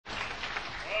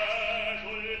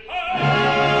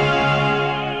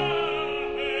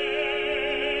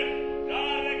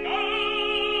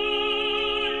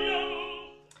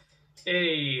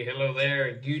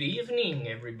good evening,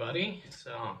 everybody.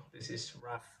 So this is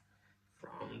Raf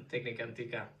from Tecnica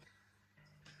Antica.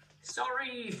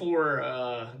 Sorry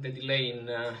for the delay in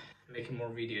making more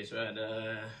videos, but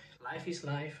life is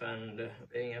life, and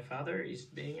being a father is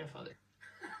being a father.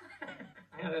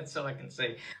 Yeah, that's all I can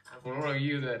say. And for all of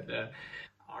you that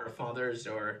are fathers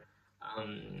or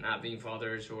not being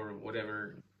fathers or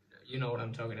whatever, you know what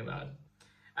I'm talking about.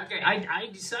 Okay, I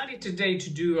decided today to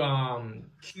do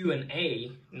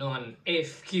Q&A, not an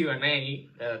FQ&A.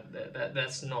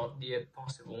 That's not yet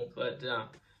possible, but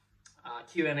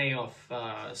Q&A of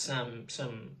some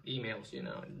emails. You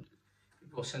know,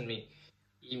 people send me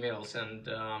emails, and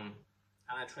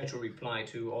I try to reply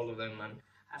to all of them. And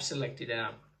I've selected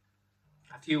a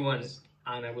few ones,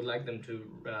 and I would like them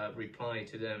to reply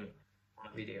to them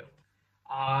on a video.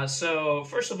 So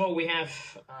first of all, we have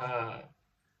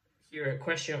here a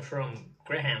question from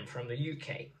Graham from the UK.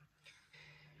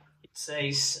 It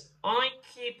says, I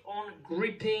keep on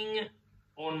gripping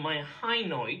on my high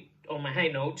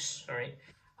notes, sorry.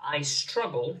 I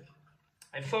struggle.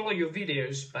 I follow your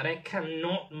videos, but I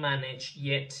cannot manage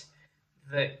yet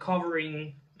the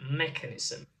covering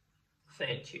mechanism.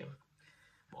 Thank you.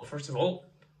 Well, first of all,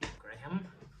 Graham,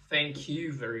 thank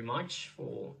you very much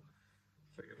for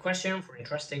your question, for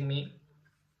entrusting me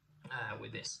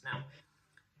with this. Now,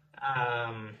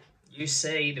 you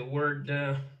say the word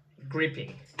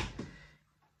gripping.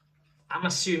 I'm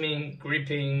assuming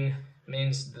gripping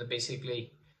means that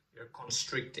basically you're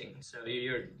constricting. So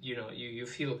you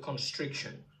feel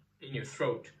constriction in your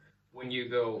throat when you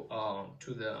go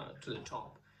to the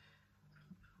top.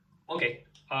 Okay.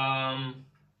 Now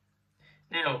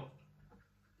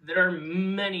there are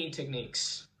many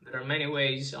techniques. There are many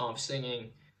ways of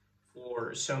singing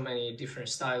for so many different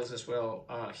styles as well.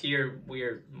 Here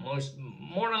we're more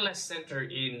or less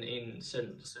centered in sort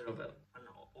of an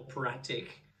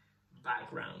operatic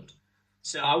background.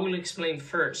 So I will explain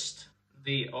first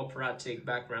the operatic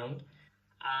background,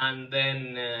 and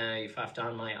then if I've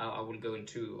done I will go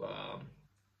into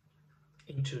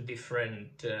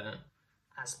different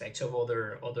aspects of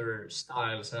other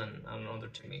styles and other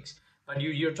techniques. But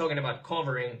you're talking about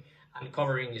covering. And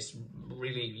covering is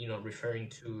really, you know, referring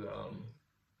to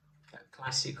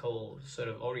classical sort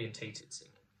of orientated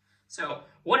singing. So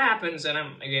what happens, and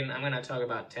I'm going to talk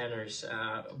about tenors,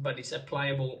 but it's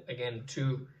applicable again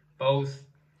to both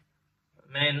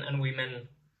men and women,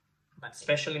 but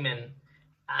especially men,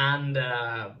 and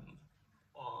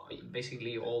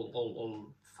basically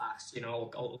all fast, you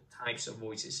know, all types of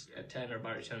voices, tenor,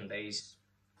 baritone, bass,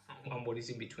 and what is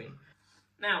in between.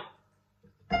 Now,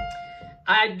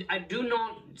 I do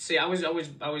not say I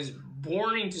was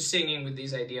born into singing with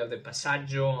this idea of the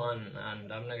passaggio, and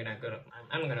I'm not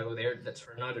gonna go there. That's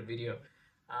for another video.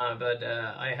 But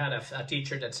I had a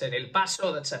teacher that said El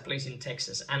Paso. That's a place in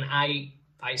Texas, and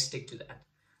I stick to that.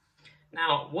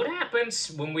 Now, what happens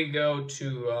when we go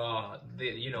to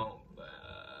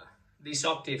this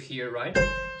octave here, right?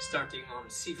 Starting on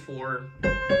C4,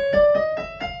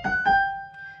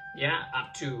 yeah,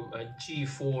 up to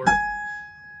G4.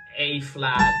 A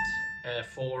flat,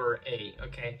 4A.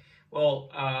 Okay. Well,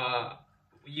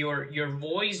 your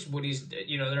voice,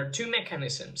 there are two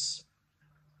mechanisms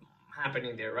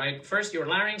happening there, right? First, your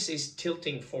larynx is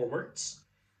tilting forwards,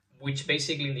 which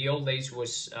basically in the old days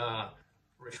was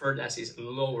referred as is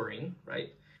lowering,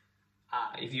 right?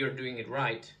 If you're doing it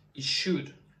right, it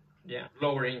should,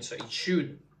 lowering, so it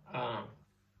should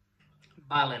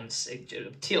balance,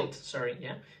 tilt, sorry,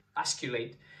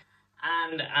 basculate.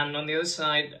 And on the other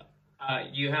side,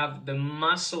 you have the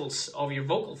muscles of your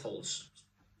vocal folds.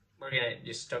 We're going to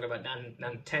just talk about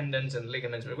tendons and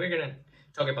ligaments, but we're going to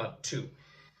talk about two.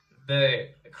 The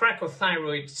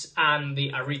cricothyroids and the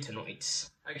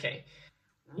arytenoids. Okay.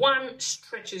 One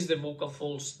stretches the vocal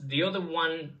folds. The other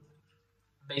one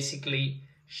basically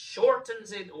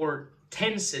shortens it or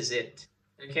tenses it.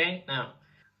 Okay. Now,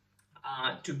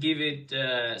 to give it,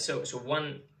 so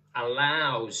one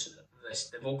allows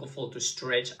the vocal fold to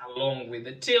stretch along with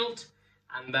the tilt,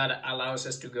 and that allows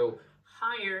us to go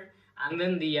higher, and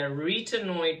then the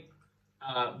arytenoid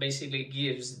basically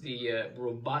gives the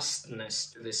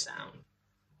robustness to the sound,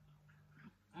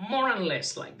 more or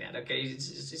less like that. Okay,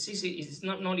 it's easy. It's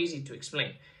not easy to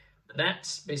explain, but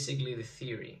that's basically the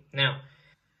theory. Now,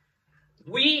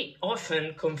 we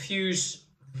often confuse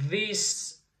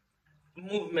this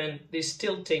movement, this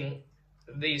tilting,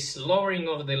 this lowering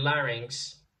of the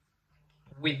larynx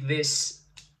with this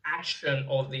action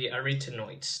of the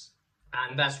arytenoids,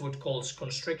 and that's what calls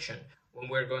constriction when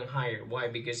we're going higher. Why?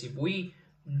 Because if we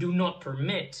do not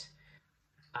permit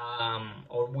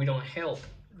or we don't help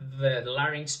the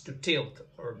larynx to tilt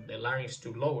or the larynx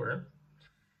to lower,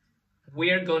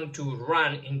 we're going to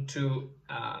run into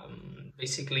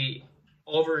basically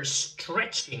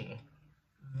overstretching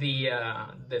the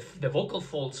vocal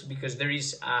folds, because there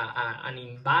is an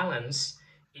imbalance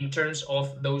in terms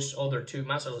of those other two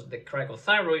muscles, the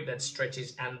cricothyroid that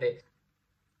stretches and the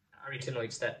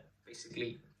arytenoids that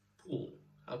basically pull.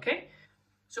 Okay,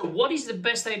 so what is the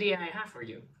best idea I have for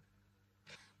you?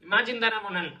 Imagine that I'm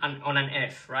on an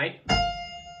F, right?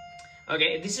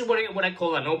 Okay, this is what I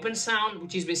call an open sound,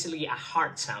 which is basically a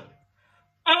hard sound.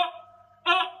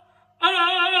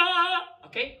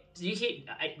 Okay, so you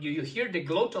hear the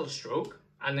glottal stroke,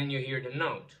 and then you hear the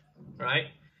note,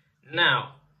 right?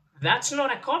 Now, that's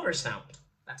not a cover sound.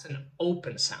 That's an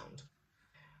open sound.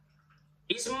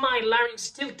 Is my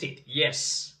larynx tilted?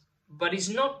 Yes, but it's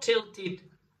not tilted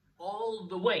all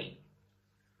the way.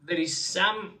 There is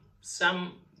some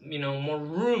more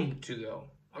room to go.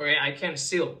 Okay, I can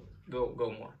still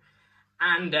go more.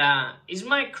 And is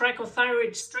my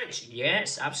cricothyroid stretched?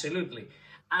 Yes, absolutely.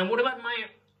 And what about my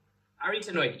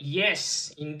arytenoid?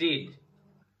 Yes, indeed.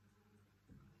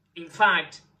 In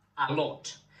fact, a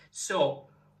lot. So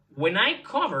when I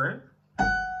cover,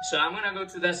 so I'm gonna go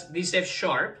to this F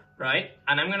sharp, right?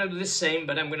 And I'm gonna do the same,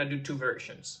 but I'm gonna do two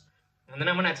versions. And then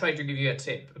I'm gonna try to give you a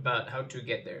tip about how to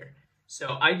get there.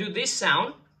 So I do this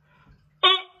sound.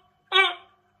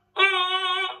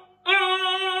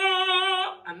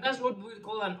 And that's what we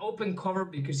call an open cover,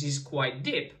 because it's quite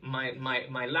deep. My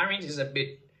larynx is a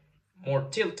bit more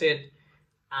tilted,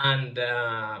 and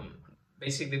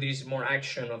basically there is more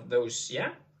action of those,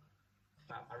 yeah,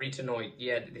 arytenoid,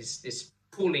 yeah, this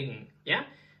pulling, yeah,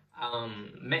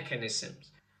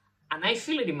 mechanisms. And I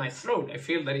feel it in my throat. I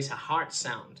feel that it's a hard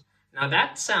sound. Now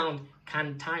that sound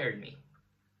can tire me.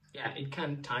 Yeah, it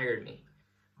can tire me.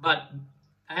 But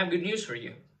I have good news for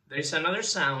you. There is another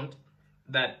sound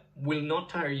that will not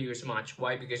tire you as much.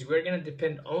 Why? Because we're going to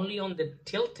depend only on the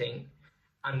tilting,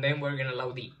 and then we're going to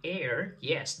allow the air,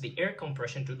 yes, the air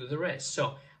compression, to do the rest.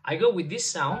 So I go with this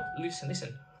sound.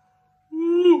 Listen.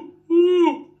 Ooh,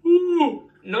 ooh, ooh.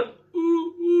 Not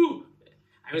ooh, ooh.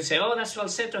 I will say, oh, that's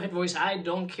falsetto head voice. I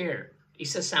don't care.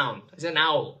 It's a sound. It's an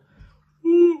owl.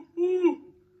 Ooh, ooh,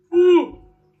 ooh,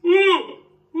 ooh,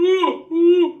 ooh,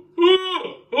 ooh, ooh.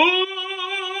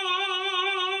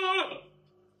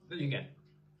 There you go.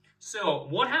 So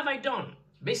what have I done?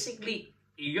 Basically,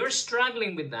 if you're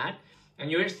struggling with that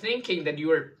and you're thinking that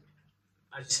you're,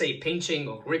 I'd say, pinching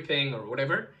or gripping or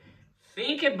whatever,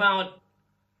 think about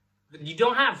that you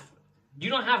don't have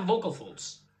vocal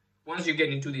folds once you get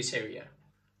into this area,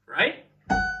 right?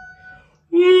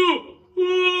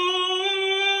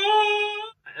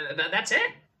 That's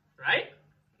it, right?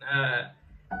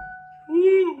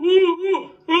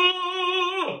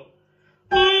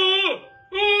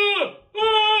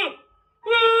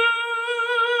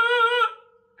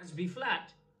 That's B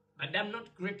flat, but I'm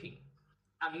not gripping.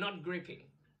 I'm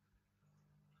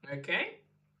okay?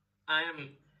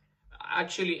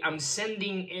 I'm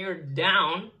sending air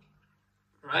down,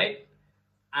 right?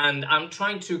 And I'm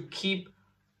trying to keep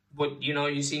what,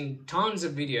 you've seen tons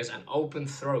of videos, an open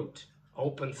throat,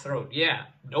 yeah,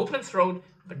 open throat,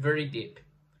 but very deep.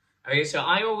 Okay, so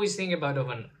I always think about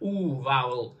an ooh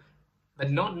vowel,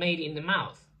 but not made in the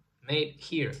mouth, made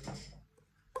here.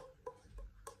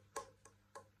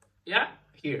 Yeah,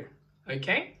 here,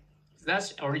 okay?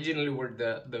 That's originally where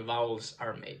the vowels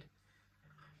are made.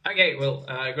 Okay, well,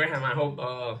 Graham, I hope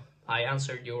I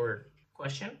answered your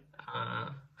question.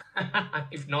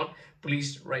 If not,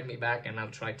 please write me back and I'll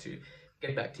try to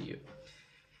get back to you.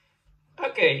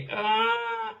 Okay,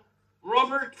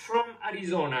 Robert from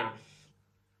Arizona.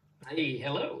 Hey,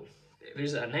 hello.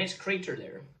 There's a nice crater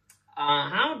there.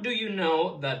 How do you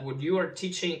know that what you are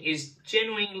teaching is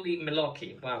genuinely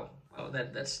melocchi? Wow,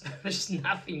 there's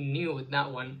nothing new with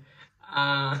that one.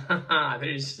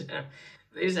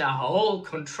 There's a whole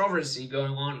controversy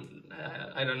going on.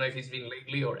 I don't know if it's been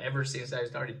lately or ever since I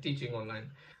started teaching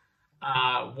online.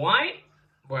 Why?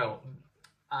 Well,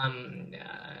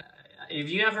 if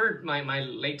you have heard my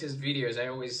latest videos, I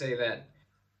always say that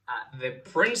the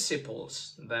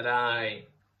principles that I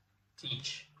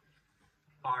teach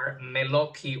are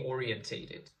melocchi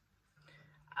orientated.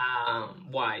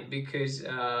 Why? Because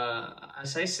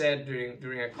as I said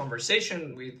during a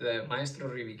conversation with Maestro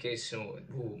Riviqueso,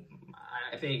 who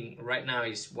I think right now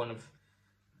is one of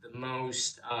the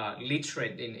most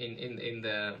literate in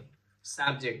the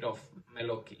subject of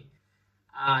melocchi,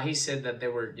 he said that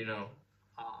there were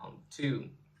two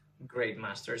great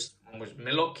masters. One was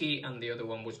Melocchi and the other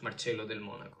one was Marcello del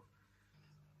Monaco.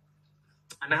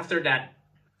 And after that,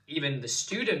 even the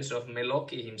students of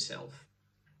Melocchi himself,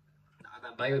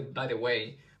 by the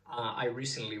way, I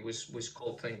recently was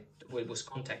was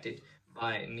contacted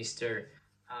by Mr.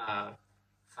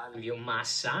 Fabio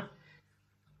Massa.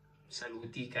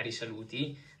 Saluti, cari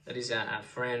saluti. That is a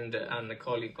friend and a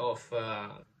colleague of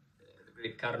the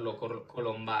great Carlo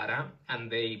Colombara, and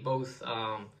they both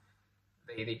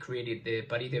they created the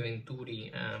Parite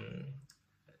Venturi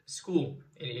school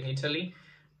in Italy.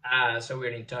 So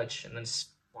we're in touch, and that's,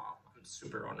 wow, I'm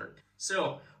super honored.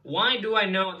 So why do I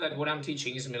know that what I'm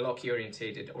teaching is melocchi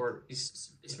orientated, or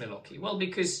is melocchi? Well,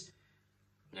 because,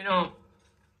 you know,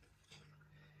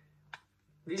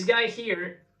 this guy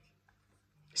here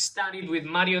studied with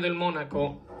Mario del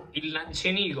Monaco il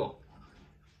Lancenigo.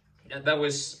 That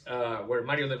was where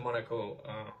Mario del Monaco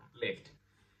lived.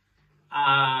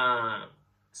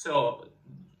 So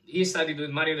he studied with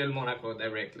Mario del Monaco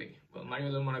directly. Well,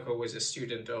 Mario del Monaco was a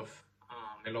student of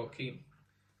melocchi,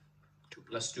 2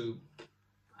 + 2,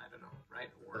 I don't know, right?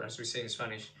 Or as we say in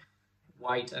Spanish,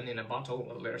 white and in a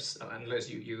bottle, unless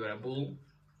you got a bull.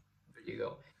 There you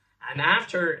go. And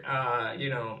after, you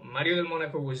know, Mario del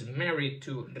Monaco was married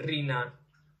to Rina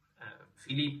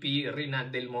Filippi, Rina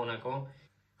del Monaco,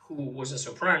 who was a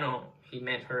soprano. He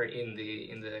met her in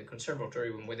the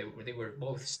conservatory when they were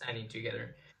both standing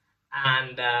together.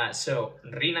 And so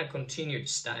Rina continued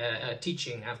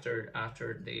teaching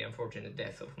after the unfortunate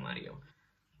death of Mario.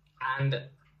 And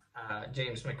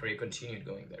James McRae continued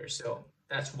going there. So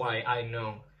that's why I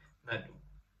know that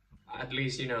at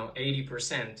least, you know,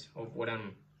 80% of what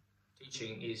I'm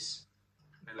teaching is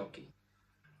melocchi.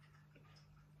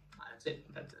 That's it.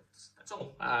 That's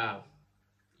all.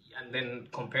 And then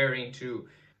comparing to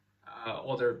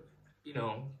other, you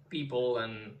know, people,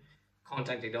 and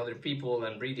contacting other people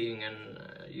and reading and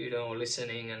you know,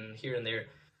 listening and here and there.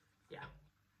 Yeah,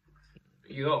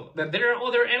 you go. But there are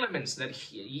other elements that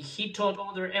he taught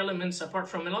other elements apart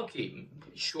from melocchi.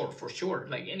 Sure, for sure,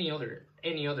 like any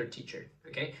other teacher.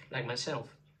 Okay, like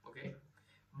myself. Okay,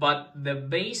 but the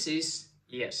basis,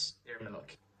 yes, they're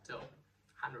melocchi. So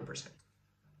 100%.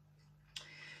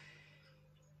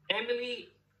 Emily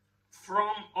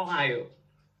from Ohio.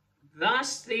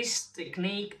 Does this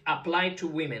technique apply to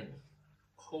women?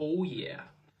 Oh yeah.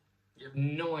 You have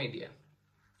no idea.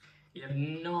 You have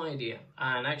no idea.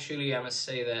 And actually, I must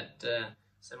say that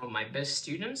some of my best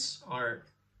students are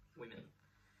women.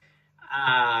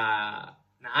 Now,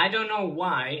 I don't know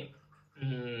why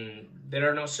there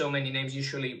are not so many names.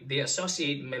 Usually, they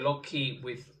associate melocchi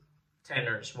with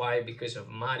tenors. Why? Because of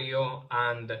Mario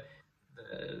and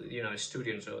you know,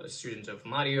 students of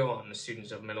Mario and the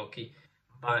students of melocchi.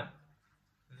 But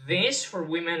this for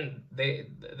women,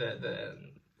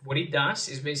 what it does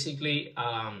is basically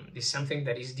is something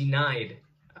that is denied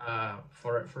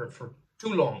for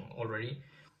too long already.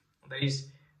 That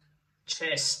is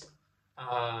chest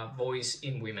voice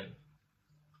in women.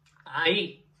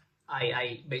 I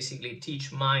basically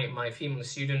teach my female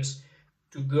students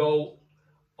to go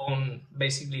on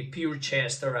basically pure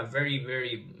chest, or a very,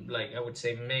 very, like I would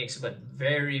say mix, but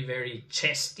very, very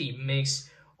chesty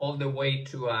mix, all the way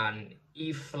to an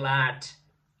E flat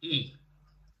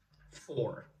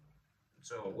E4.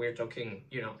 So we're talking,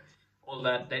 you know, all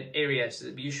that areas.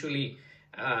 Usually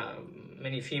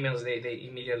many females, they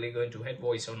immediately go into head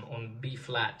voice on B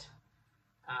flat.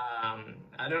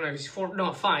 I don't know if it's 4,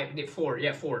 no, 5, 4,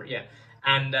 yeah, 4, yeah.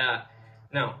 And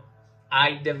no,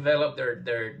 I developed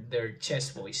their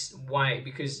chest voice. Why?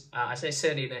 Because as I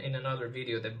said in another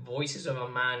video, the voices of a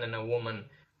man and a woman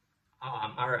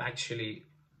are actually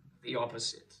the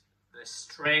opposite. The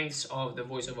strengths of the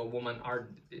voice of a woman are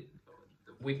the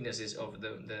weaknesses of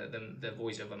the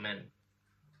voice of a man.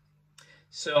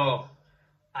 So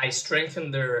I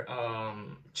strengthen their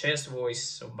chest voice,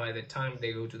 so by the time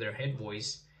they go to their head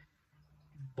voice,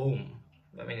 boom,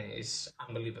 I mean, it's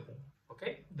unbelievable.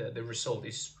 Okay, the result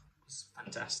is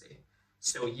fantastic.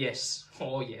 So yes,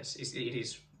 oh yes, it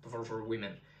is for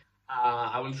women.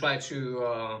 I will try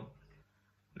to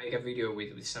make a video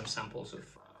with some samples of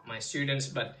my students,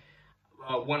 but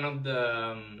one of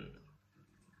the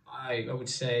I would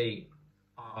say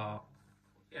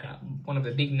yeah, one of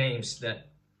the big names that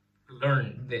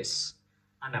learned this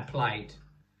and applies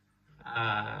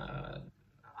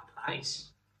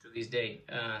to this day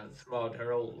throughout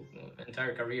her whole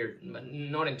entire career, but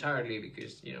not entirely,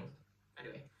 because, you know,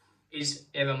 anyway, is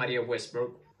Eva Maria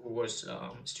Westbrook, who was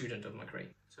a student of McRae.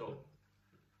 So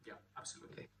yeah,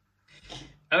 absolutely.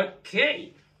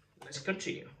 Okay, let's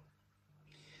continue.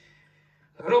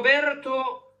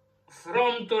 Roberto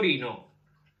from Torino.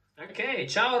 Ok,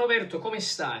 ciao Roberto, come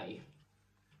stai?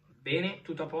 Bene,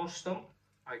 tutto a posto?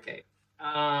 Ok.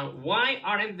 Why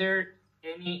aren't there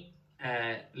any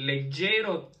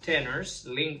leggero tenors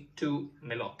linked to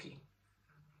melocchi?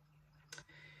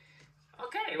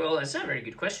 Okay, well, that's a very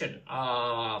good question.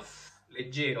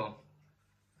 Leggero.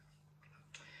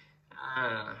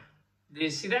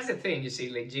 See, that's the thing. You see,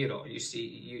 leggero. You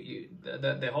see,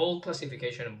 the whole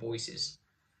classification of voices.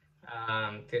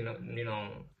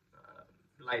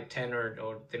 Light tenor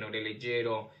or tenore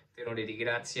leggero, tenore di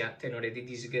grazia, tenore di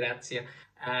disgrazia,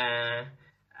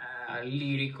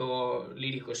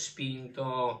 lirico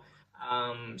spinto,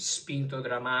 spinto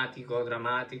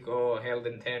drammatico, held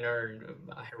and tenor,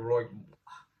 heroic.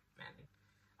 Man.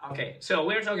 Okay, so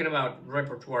we're talking about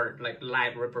repertoire, like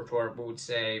live repertoire. We would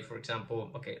say, for example,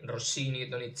 okay,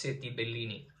 Rossini, Donizetti,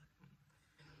 Bellini.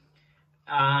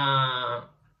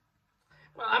 Well,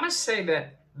 I must say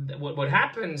that what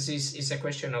happens is a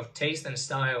question of taste and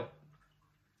style,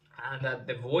 and that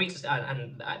the voice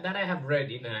and that I have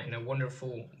read in a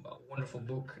wonderful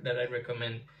book that I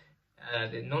recommend.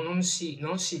 Non si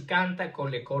canta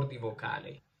con le cordi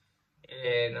vocali.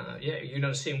 And yeah, you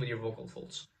don't sing with your vocal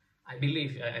folds. I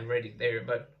believe I read it there,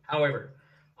 but however,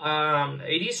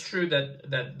 it is true that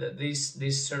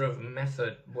this sort of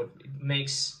method what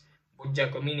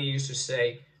Giacomini used to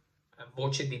say,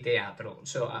 voce di teatro,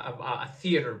 so a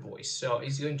theater voice. So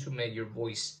it's going to make your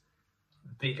voice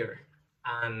bigger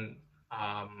and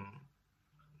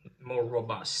more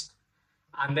robust.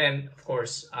 And then, of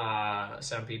course,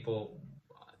 some people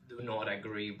do not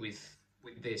agree with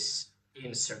this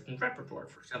in certain repertoire.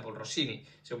 For example, Rossini.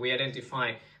 So we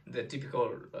identify the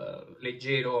typical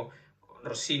leggero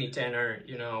Rossini tenor,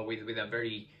 you know, with a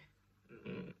very,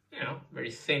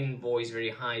 very thin voice, very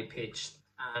high pitched,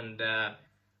 and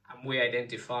we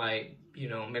identify,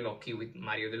 melocchi with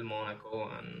Mario del Monaco,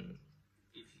 and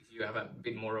if you have a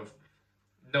bit more of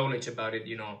knowledge about it,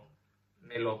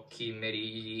 melocchi,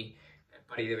 Merigli,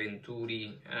 Paride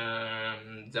Venturi,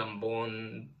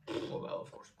 Zambon, well, of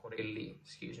course, Corelli,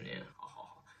 excuse me,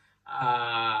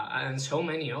 and so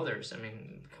many others. I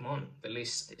mean, come on, the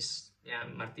list is,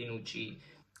 Martinucci.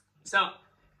 So,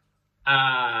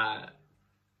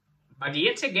 but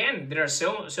yet again, there are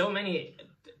so many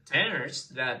tenors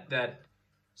that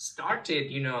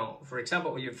started, for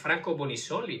example, with Franco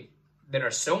Bonisoli. There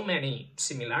are so many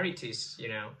similarities,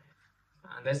 and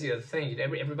that's the other thing.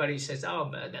 Everybody says, oh,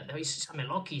 but that is a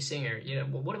melocchi singer,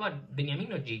 well, what about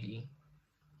Beniamino Gigli?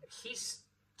 His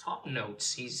top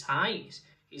notes, his high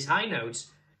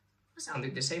notes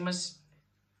sounded the same as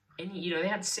any, they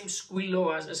had the same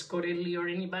squillo as Corelli or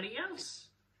anybody else.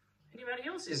 Anybody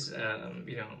else's,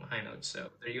 high notes. So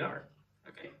there you are.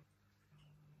 Okay.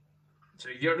 So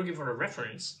if you're looking for a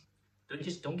reference,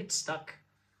 don't get stuck.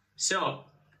 So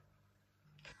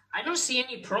I don't see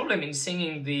any problem in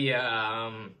singing the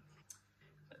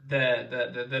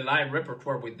live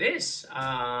repertoire with this.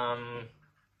 I'm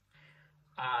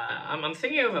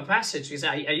thinking of a passage because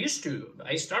I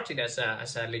started as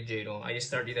a leggero. I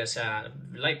started as a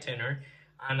light tenor,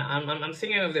 and I'm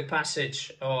thinking of the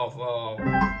passage of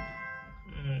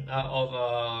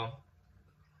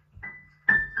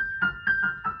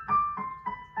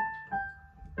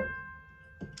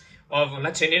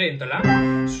La Cenerentola.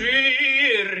 Si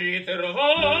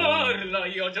ritrovarla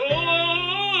io giuro,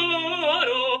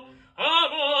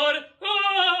 amor,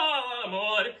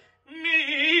 amor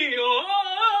mio.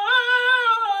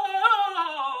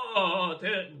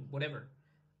 Whatever.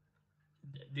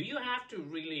 Do you have to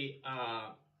really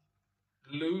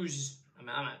lose?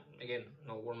 Again,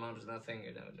 no warm-ups,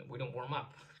 nothing. We don't warm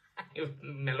up.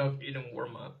 Mellow, you don't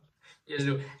warm up. Just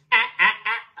do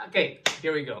Okay,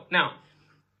 here we go. Now,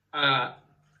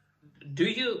 do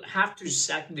you have to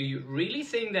do you really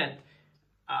think that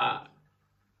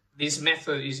this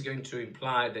method is going to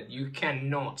imply that you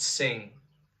cannot sing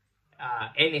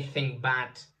anything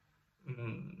but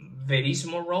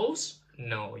verismo roles?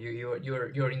 No,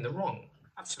 you're in the wrong.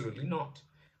 Absolutely not.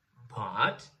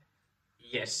 But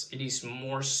yes, it is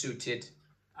more suited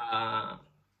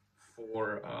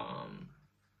for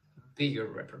bigger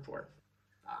repertoire.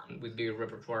 With bigger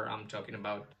repertoire, I'm talking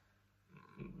about,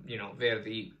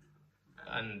 Verdi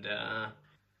and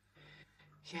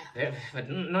but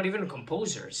not even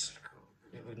composers.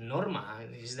 Norma,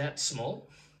 is that small?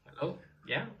 Hello,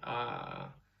 yeah.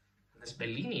 That's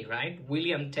Bellini, right?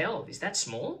 William Tell, is that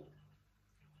small?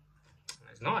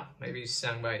 It's not. Maybe it's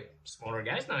sung by smaller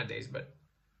guys nowadays, but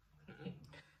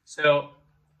so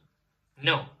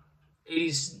no, it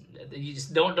is. You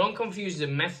just don't confuse the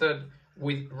method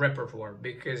with repertoire,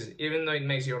 because even though it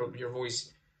makes your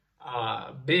voice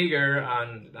bigger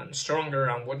and stronger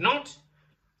and whatnot,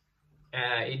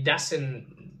 it doesn't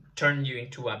turn you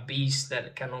into a beast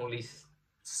that can only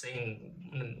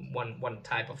sing one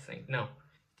type of thing. No,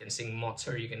 you can sing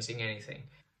Mozart, you can sing anything.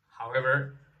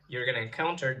 However, you're gonna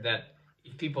encounter that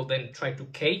if people then try to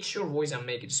cage your voice and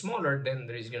make it smaller, then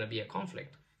there is going to be a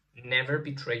conflict. Never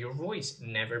betray your voice.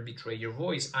 Never betray your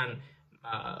voice. And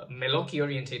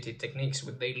melocchi-orientated techniques,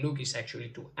 what they look is actually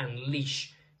to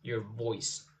unleash your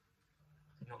voice.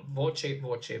 You know, voce,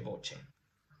 voce, voce.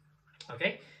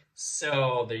 Okay,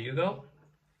 so there you go.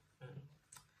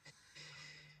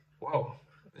 Wow,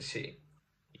 let's see.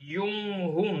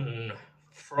 Jung-hoon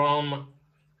from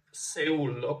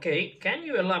Seoul. Okay, can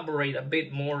you elaborate a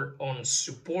bit more on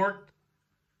support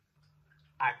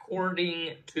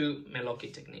according to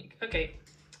melocchi technique? Okay,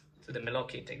 to the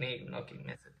melocchi technique, melocchi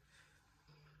method.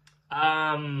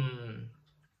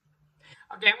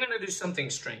 Okay, I'm gonna do something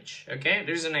strange. Okay,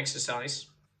 there's an exercise.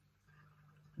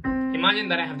 Imagine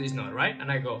that I have this note, right?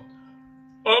 And I go,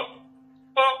 oh,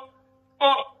 oh,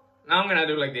 oh. Now I'm gonna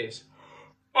do like this.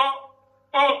 Oh,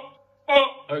 oh,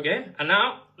 oh. Okay, and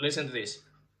now listen to this.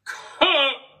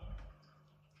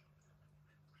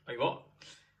 Ahí va.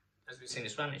 As we say in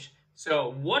Spanish.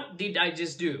 So what did I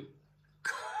just do?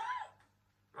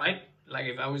 Right? Like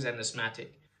if I was an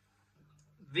asthmatic.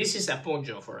 This is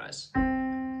appoggio for us.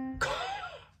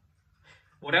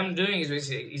 What I'm doing is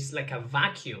basically, it's like a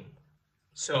vacuum.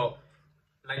 So,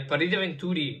 like Paride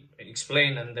Venturi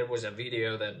explained, and there was a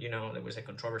video that, you know, there was a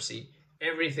controversy.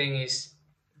 Everything is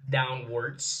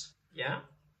downwards, yeah?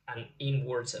 And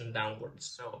inwards and downwards.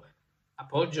 So,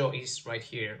 appoggio is right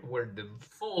here, where the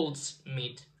folds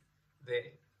meet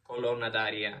the colonna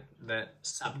d'aria, the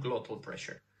subglottal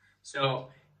pressure. So,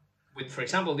 with, for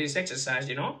example, this exercise,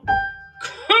 you know,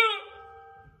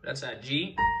 that's a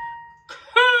G,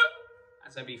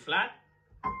 that's a B flat.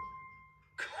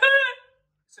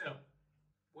 So,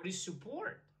 what is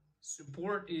support?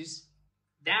 Support is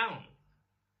down.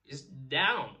 It's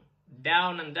down,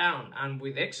 down and down. And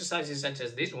with exercises such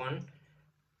as this one,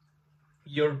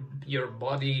 your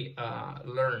body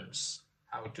learns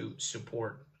how to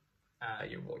support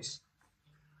your voice.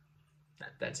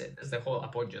 That's it. That's the whole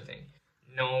appoggio thing.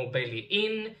 No belly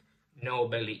in, no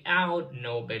belly out,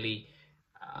 no belly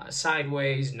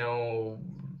sideways, no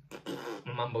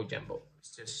mumbo jumbo.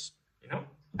 It's just, you know.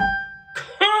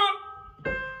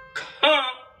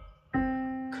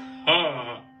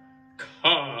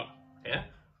 Yeah.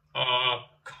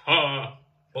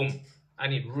 Boom. I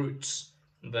need roots,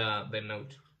 the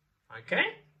note. Okay.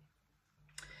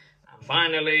 And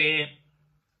finally,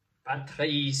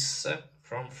 Patrice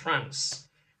from France.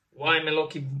 Why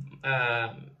melocchi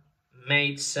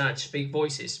made such big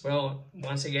voices? Well,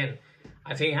 once again,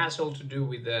 I think it has all to do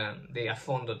with the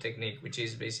affondo technique, which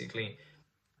is basically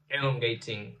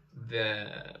elongating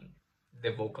the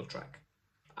vocal track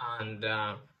and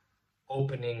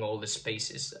opening all the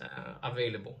spaces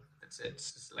available.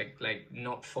 It's like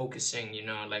not focusing, you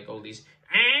know, like all these,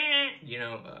 you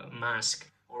know, mask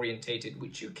orientated,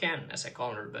 which you can as a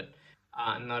color, but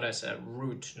not as a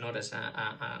root, not as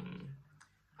an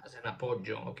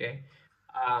appoggio. Okay.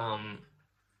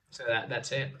 So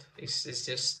that's it. It's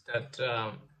just that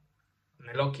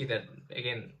melocchi, that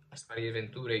again, as Paride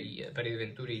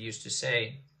Venturi used to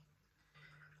say,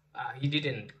 he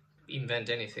didn't invent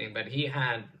anything, but he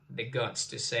had the guts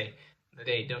to say that,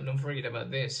 hey, don't forget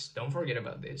about this, don't forget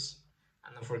about this,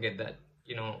 and don't forget that,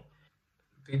 you know,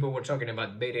 people were talking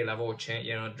about bere la voce,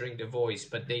 you know, drink the voice,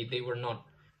 but they were not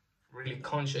really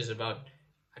conscious about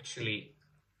actually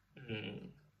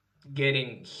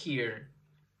getting here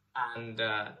and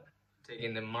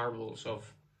taking the marbles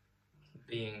of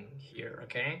being here,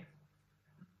 okay?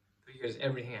 Because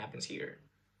everything happens here.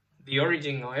 The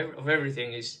origin of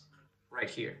everything is right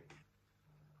here.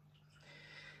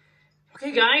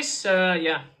 Okay, guys,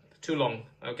 yeah, too long,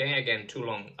 okay? Again, too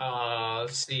long. I'll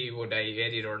see what I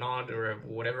edit or not or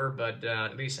whatever, but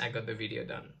at least I got the video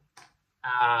done.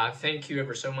 Thank you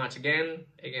ever so much again.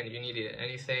 Again, if you needed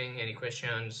anything, any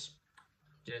questions,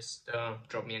 just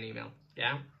drop me an email,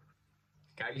 yeah?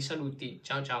 Cari saluti,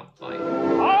 ciao ciao, bye.